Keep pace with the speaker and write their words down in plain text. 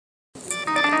This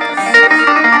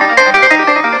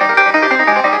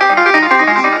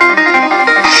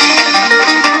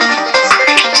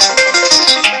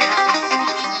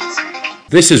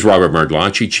is Robert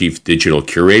Mardlacci, Chief Digital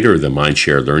Curator of the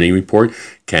Mindshare Learning Report,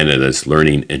 Canada's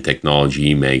Learning and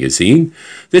Technology magazine.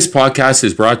 This podcast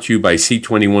is brought to you by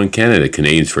C21 Canada,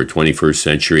 Canadians for 21st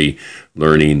Century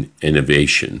Learning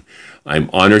Innovation.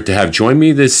 I'm honored to have joined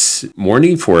me this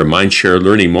morning for a Mindshare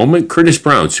Learning Moment, Curtis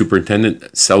Brown,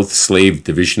 Superintendent, South Slave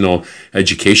Divisional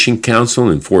Education Council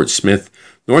in Fort Smith,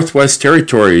 Northwest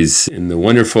Territories in the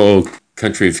wonderful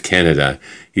country of Canada.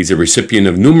 He's a recipient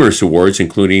of numerous awards,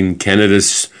 including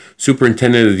Canada's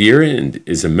Superintendent of the Year, and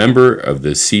is a member of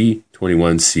the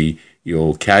C21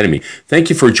 CEO Academy.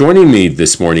 Thank you for joining me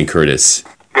this morning, Curtis.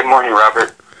 Good morning,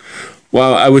 Robert.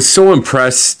 Well, I was so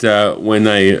impressed when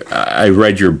I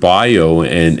read your bio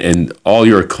and all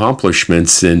your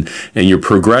accomplishments and your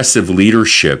progressive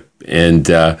leadership. And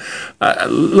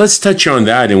let's touch on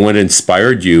that and what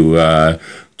inspired you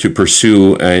to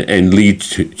pursue and lead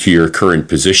to your current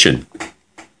position.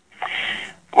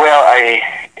 Well, I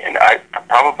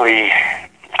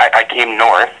came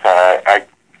north.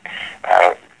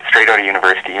 Straight out of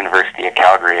University of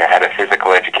Calgary. I had a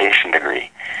physical education degree,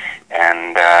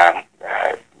 and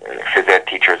phys ed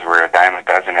teachers were a dime a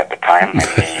dozen at the time in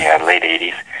the late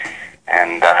 80s,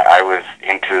 and I was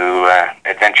into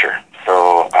adventure.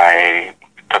 So I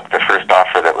took the first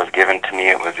offer that was given to me.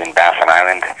 It was in Baffin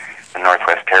Island, the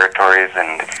Northwest Territories,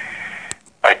 and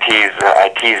I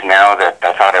tease now that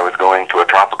I thought I was going to a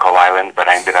tropical island, but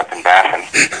I ended up in Baffin.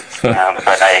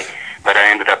 But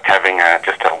I ended up having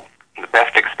the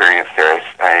best experience there.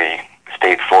 I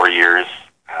stayed 4 years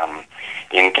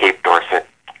in Cape Dorset,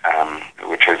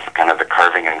 which is kind of the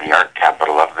carving and the art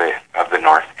capital of the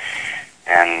North,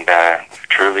 and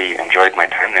truly enjoyed my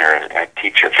time there. I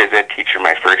teach a phys ed teacher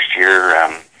my first year.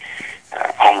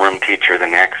 Homeroom teacher the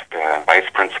next, vice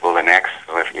principal the next.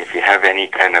 So if you have any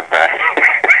kind of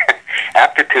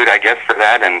aptitude, I guess, for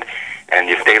that, and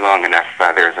you stay long enough,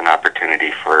 there's an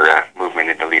opportunity for movement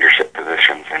into leadership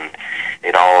positions, and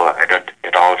it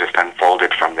all just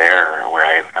unfolded from there,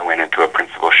 where I went into a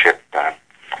principalship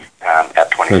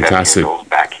at 27 Fantastic. years old,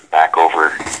 back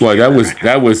over. Well,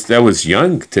 that was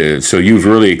young so you've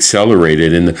really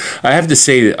accelerated, and I have to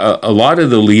say, a lot of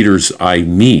the leaders I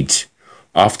meet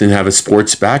often have a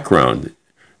sports background.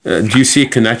 Do you see a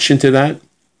connection to that?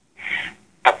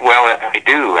 Well, I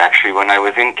do, actually. When I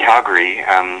was in Calgary,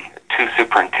 two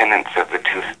superintendents of the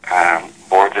two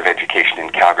boards of education in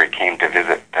Calgary came to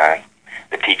visit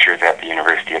the teachers at the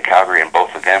University of Calgary, and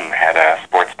both of them had a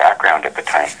sports background at the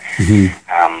time. Mm-hmm.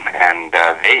 And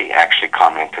they actually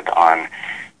commented on,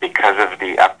 because of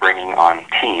the upbringing on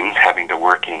teams, having to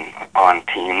working on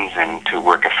teams and to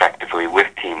work effectively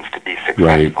with teams to be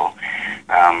successful,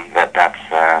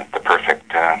 that's the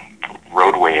perfect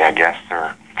roadway, I guess,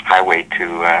 or highway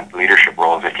to leadership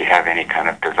roles if you have any kind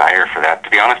of desire for that. To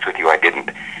be honest with you, I didn't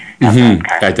have that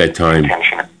kind at that time.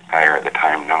 Intention or desire at the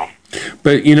time, no.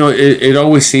 But, it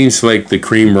always seems like the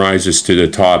cream rises to the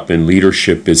top, and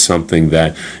leadership is something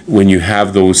that when you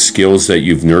have those skills that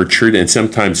you've nurtured, and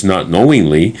sometimes not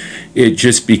knowingly, it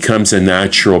just becomes a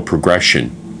natural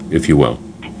progression, if you will.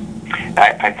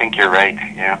 I think you're right,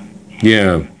 yeah.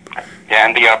 Yeah. Yeah,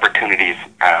 and the opportunities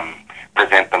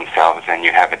present themselves, and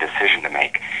you have a decision to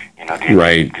make. Do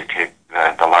you take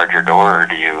the larger door, or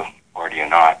do you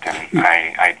not? And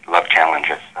I love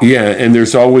challenges. So. Yeah, and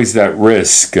there's always that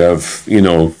risk of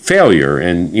failure,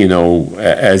 and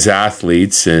as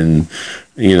athletes, and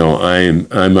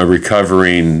I'm a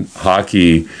recovering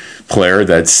hockey player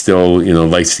that still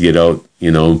likes to get out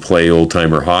and play old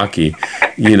timer hockey.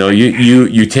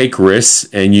 You take risks,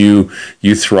 and you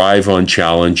thrive on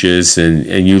challenges,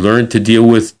 and you learn to deal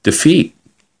with defeat.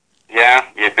 Yeah,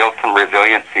 you build some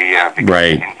resiliency because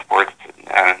right. In sports,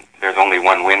 there's only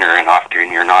one winner, and often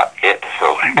you're not it.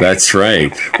 So that's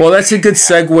right. Well, that's a good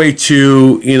segue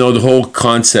to the whole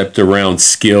concept around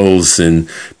skills and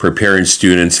preparing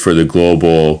students for the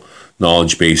global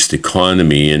knowledge-based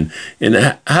economy, and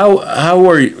how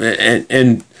are you,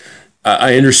 and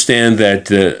I understand that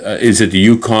is it the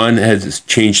Yukon has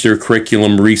changed their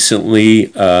curriculum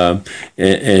recently,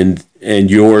 and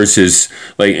yours is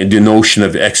like the notion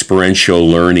of experiential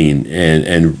learning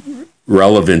and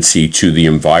relevancy to the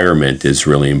environment is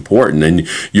really important. And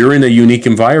you're in a unique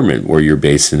environment where you're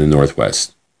based in the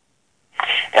Northwest.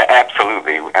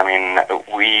 Absolutely. I mean,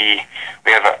 we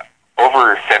have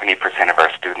over 70% of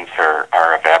our students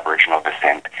are of Aboriginal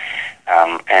descent.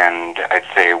 And I'd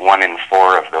say 1 in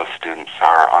 4 of those students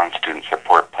are on student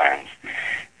support plans.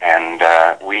 And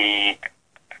we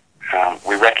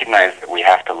recognize that we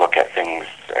have to look at things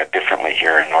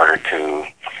here in order to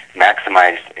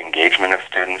maximize engagement of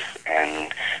students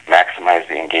and maximize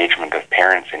the engagement of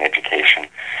parents in education,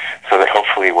 so that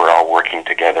hopefully we're all working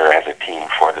together as a team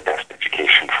for the best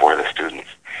education for the students.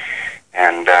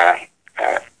 And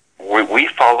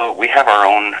we have our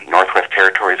own Northwest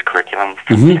Territories curriculum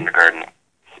from kindergarten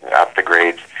up the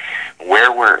grades.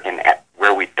 Where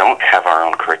we don't have our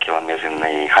own curriculum is in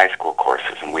the high school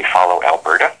courses, and we follow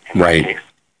Alberta in that case.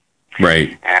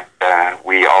 Right. And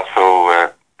we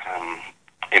also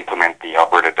implement the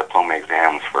Alberta diploma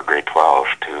exams for grade 12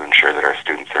 to ensure that our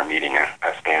students are meeting a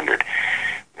standard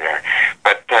there.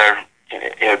 But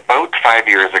about 5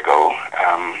 years ago,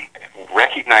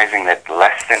 recognizing that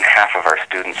less than half of our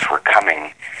students were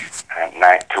coming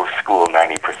to school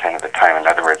 90% of the time, in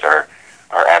other words, our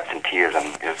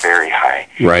absenteeism is very high.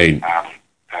 Right.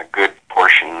 A good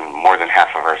portion, more than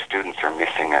half of our students are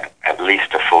missing at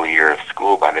least a full year of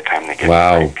school by the time they get to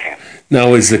grade 10.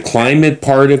 Now, is the climate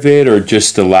part of it, or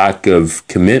just the lack of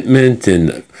commitment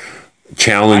and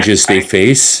challenges they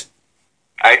face?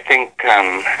 I think,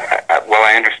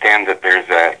 I understand that there's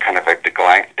a kind of a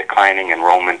declining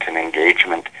enrollment and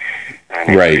engagement and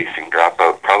increasing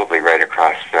dropout, probably right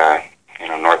across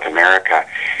North America.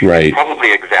 Right.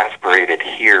 Probably exasperated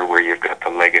here, where you've got the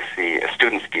legacy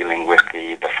students dealing with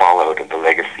the fallout of the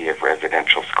legacy of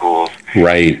residential schools.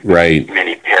 Right.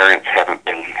 Many parents haven't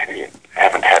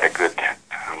had a good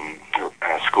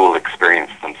school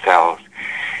experience themselves,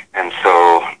 and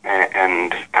so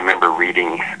and I remember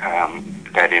reading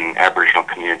that in Aboriginal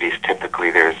communities,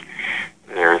 typically there's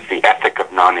the ethic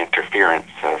of non-interference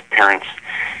of parents,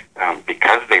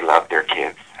 because they love their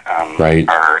kids.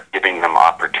 Are giving them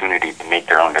opportunity to make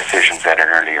their own decisions at an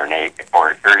earlier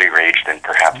age than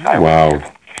perhaps I was.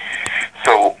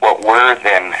 So what we're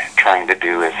then trying to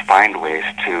do is find ways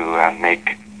to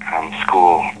make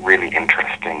school really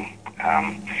interesting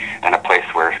and a place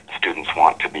where students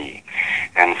want to be.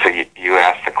 And so you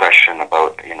asked the question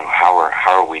about how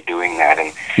are we doing that,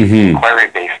 and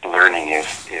inquiry-based learning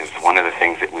is one of the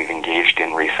things that we've engaged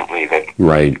in recently that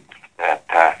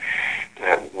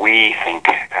we think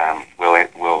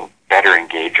will better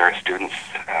engage our students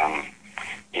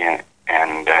in.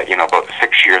 And about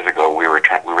 6 years ago, we were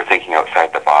thinking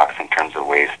outside the box in terms of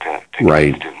ways to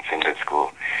get students into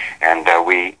school, and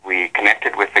we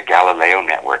connected with the Galileo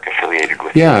Network affiliated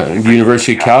with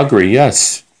University of Calgary.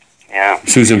 Yes. Yeah.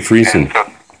 Susan Friesen.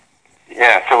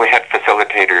 So we had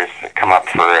facilitators come up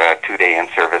for a 2-day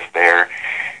in-service there,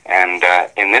 and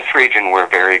in this region, we're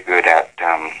very good at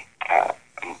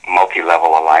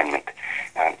multi-level alignment,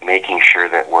 making sure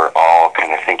that we're all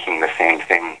kind of thinking the same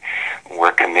thing.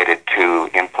 We're committed to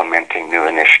implementing new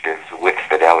initiatives with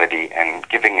fidelity and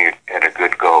giving it a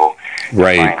good go to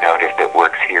find out if it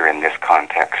works here in this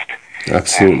context.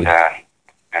 Absolutely.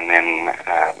 And then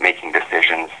making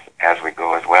decisions as we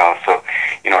go as well. So,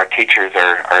 our teachers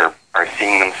are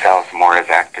seeing themselves more as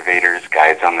activators,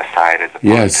 guides on the side, as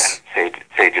opposed to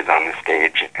sages on the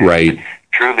stage. And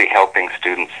truly helping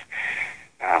students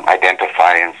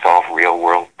identify and solve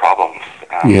real-world problems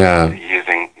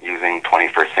using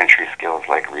 21st century skills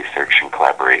like research and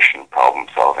collaboration, problem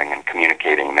solving, and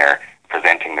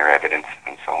presenting their evidence,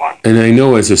 and so on. And I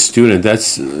know as a student,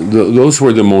 those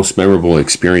were the most memorable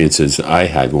experiences I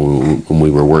had when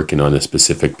we were working on a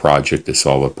specific project to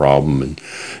solve a problem. And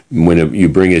when you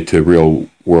bring it to real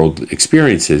world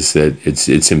experiences, that it's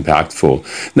impactful.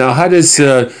 Now, how does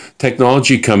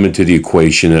technology come into the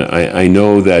equation? I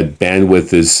know that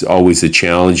bandwidth is always a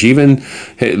challenge. Even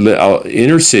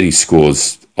inner city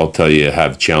schools, I'll tell you,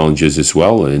 have challenges as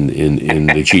well in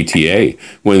the GTA.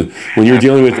 When you're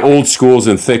dealing with old schools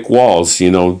and thick walls,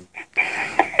 things don't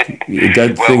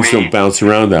bounce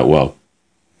around that well.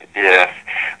 Yes.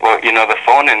 Well, the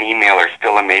phone and email are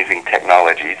still amazing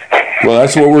technologies. Well,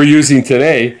 that's what we're using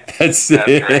today. That's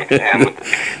right.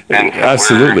 And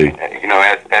absolutely.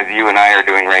 As you and I are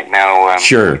doing right now,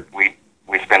 sure. We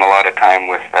spend a lot of time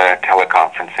with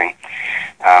teleconferencing,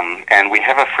 and we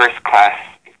have a first-class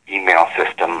email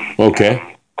system,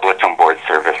 bulletin board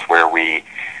service, where we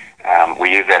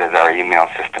use that as our email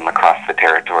system across the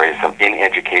territories in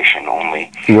education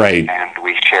only. Right. And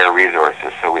we share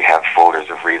resources, so we have folders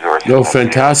of resources. Oh,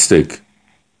 fantastic.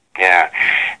 Yeah.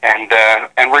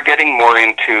 And we're getting more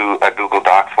into Google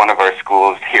Docs. One of our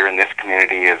schools here in this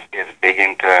community is big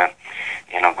into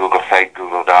Google Site,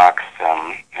 Google Docs,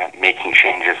 making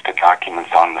changes to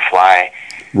documents on the fly,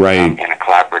 in a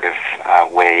collaborative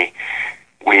way.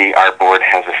 Our board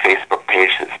has a Facebook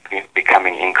page that's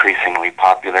becoming increasingly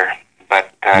popular,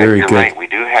 but you're right, we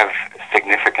do have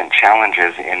significant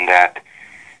challenges in that,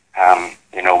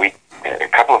 a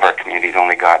couple of our communities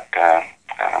only got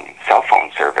cell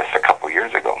phone service a couple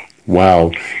years ago.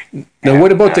 Wow. Now,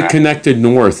 what about the Connected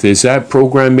North? Is that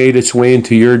program made its way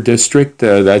into your district?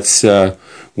 That's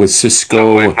with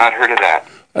Cisco. No, I've not heard of that.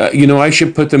 I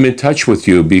should put them in touch with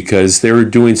you because they were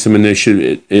doing some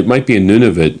initiative. It might be in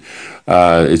Nunavut.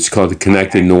 It's called the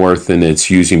Connected North, and it's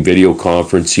using video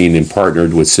conferencing and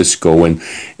partnered with Cisco and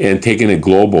taking it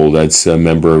global. That's a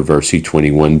member of our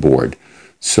C21 board.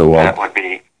 So that would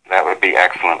be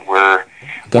excellent.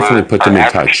 Definitely put them in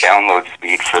touch. Our average download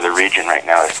speed for the region right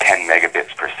now is 10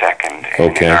 megabits per second.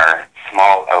 And okay. In our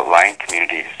small outlying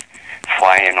communities,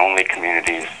 fly-in only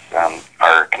communities,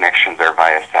 our connections are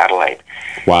via satellite.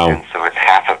 Wow. And so it's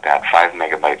half of that, 5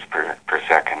 megabytes per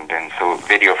second. And so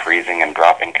video freezing and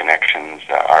dropping connections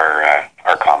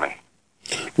are common.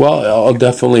 Well, I'll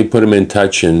definitely put them in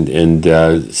touch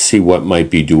and see what might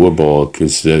be doable,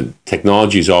 because the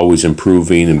technology is always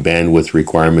improving and bandwidth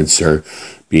requirements are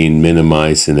being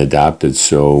minimized and adapted.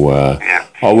 So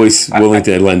always willing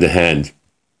to lend a hand.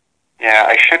 Yeah,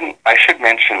 I should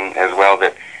mention as well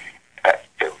that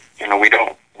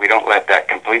we don't let that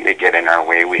completely get in our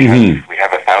way. We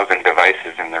have 1,000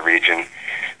 devices in the region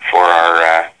for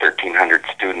our 1,300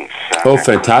 students.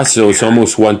 Fantastic! So it's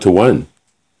almost 1-to-1.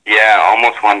 Yeah,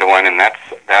 almost 1-to-1, and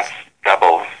that's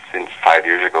double since 5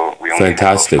 years ago. We only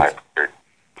fantastic. Had 500.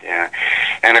 Yeah,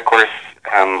 and of course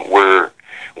we're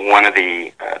one of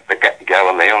the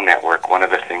Galileo network. One of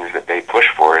the things that they push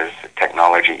for is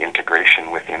technology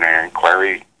integration within our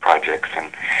inquiry projects,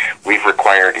 and we've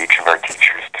required each of our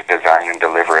teachers to design and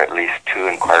deliver at least 2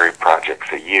 inquiry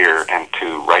projects a year, and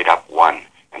to write up one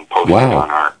and post it on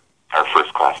our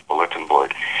first class bulletin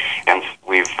board. And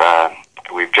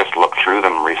we've just looked through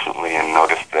them recently and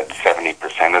noticed that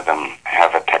 70% of them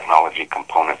have a technology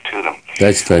component to them.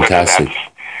 That's fantastic.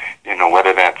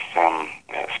 Whether that's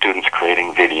students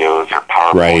creating videos or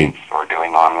PowerPoints, or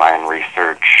doing online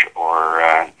research, or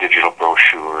digital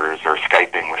brochures, or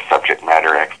Skyping with subject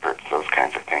matter experts, those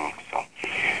kinds of things. So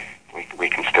we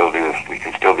can still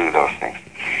do those things.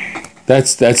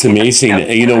 That's amazing.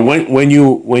 When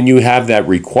you have that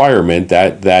requirement,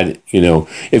 that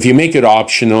if you make it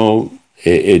optional,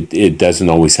 it doesn't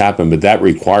always happen. But that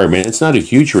requirement, it's not a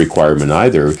huge requirement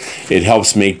either. It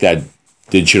helps make that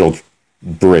digital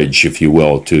bridge, if you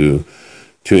will, to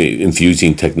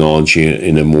infusing technology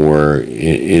in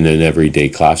an everyday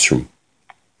classroom.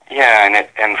 Yeah,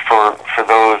 and for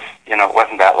those, it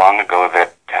wasn't that long ago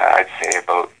that I'd say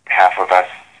about half of us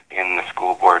in the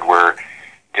school board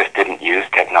just didn't use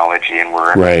technology and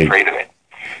were afraid of it.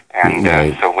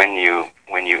 And so when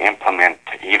you implement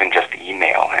even just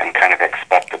email and kind of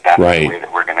expect that that's the way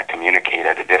that we're going to communicate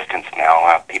at a distance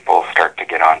now, people start to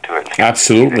get onto it.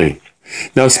 Absolutely.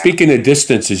 Now, speaking of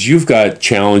distances, you've got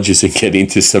challenges in getting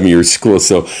to some of your schools.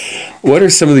 So what are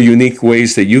some of the unique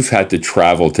ways that you've had to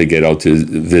travel to get out to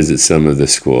visit some of the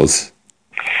schools?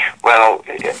 Well,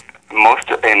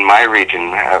 in my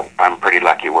region, I'm pretty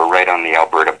lucky. We're right on the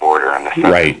Alberta border on the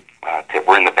south. Right.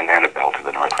 We're in the Banana Belt of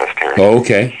the Northwest Territories. Oh,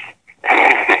 okay.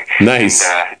 Nice.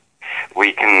 And,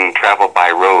 we can travel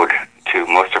by road to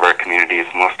most of our communities.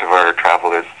 Most of our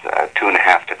travel is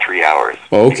 2.5 to 3 hours.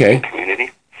 Oh, okay. Community.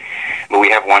 But we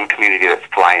have one community that's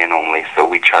fly-in only, so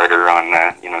we charter on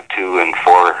 2 and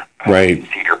 4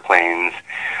 seater planes,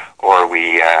 or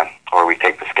we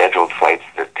take the scheduled flights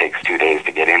that takes 2 days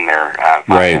to get in there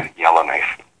via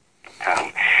Yellowknife.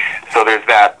 So there's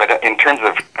that. But in terms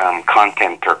of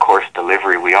content or course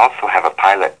delivery, we also have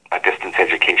a distance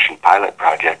education pilot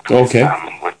project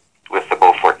with the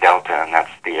Beaufort Delta, and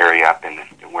that's the area up in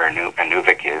where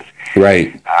Inuvik is.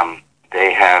 Right.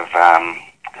 They have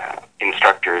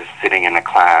instructors sitting in a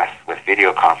class with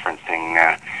video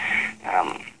conferencing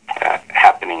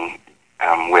happening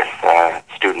with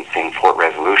students in Fort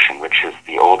Resolution, which is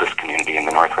the oldest community in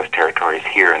the Northwest Territories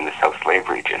here in the South Slave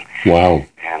region. Wow.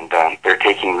 And they're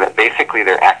taking basically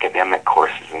their academic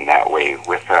courses in that way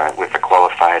with a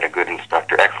qualified, a good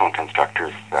instructor, excellent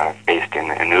instructors based in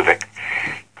Inuvik.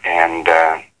 And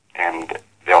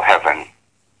they'll have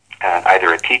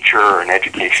either a teacher or an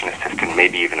education assistant,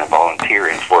 maybe even a volunteer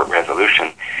in Fort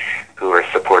Resolution, who are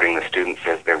supporting the students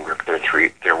as they work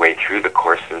their way through the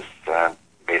courses,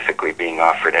 basically being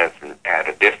offered at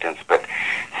a distance, but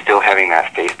still having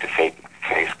that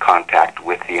face-to-face contact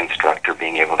with the instructor,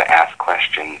 being able to ask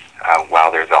questions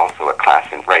while there's also a class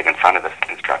right in front of the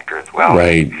instructor as well.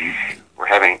 Right. We're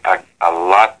having a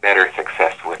lot better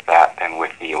success with that than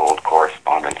with the old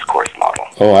correspondence course model.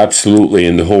 Oh, absolutely.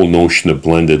 And the whole notion of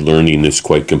blended learning is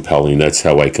quite compelling. That's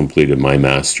how I completed my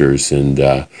master's, and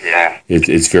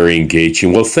it's very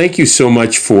engaging. Well, thank you so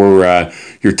much for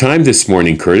your time this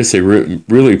morning, Curtis. I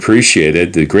really appreciate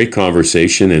it. A great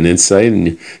conversation and insight,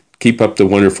 and keep up the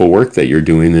wonderful work that you're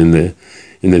doing in the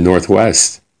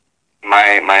Northwest.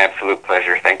 My absolute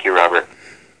pleasure. Thank you, Robert.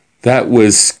 That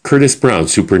was Curtis Brown,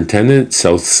 Superintendent,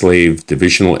 South Slave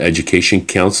Divisional Education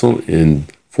Council in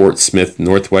Fort Smith,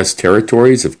 Northwest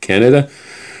Territories of Canada.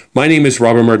 My name is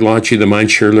Robert Mardlacci, the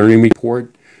Mindshare Learning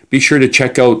Report. Be sure to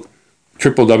check out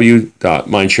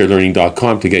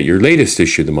www.mindsharelearning.com to get your latest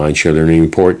issue of the Mindshare Learning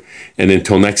Report. And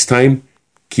until next time,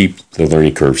 keep the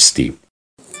learning curve steep.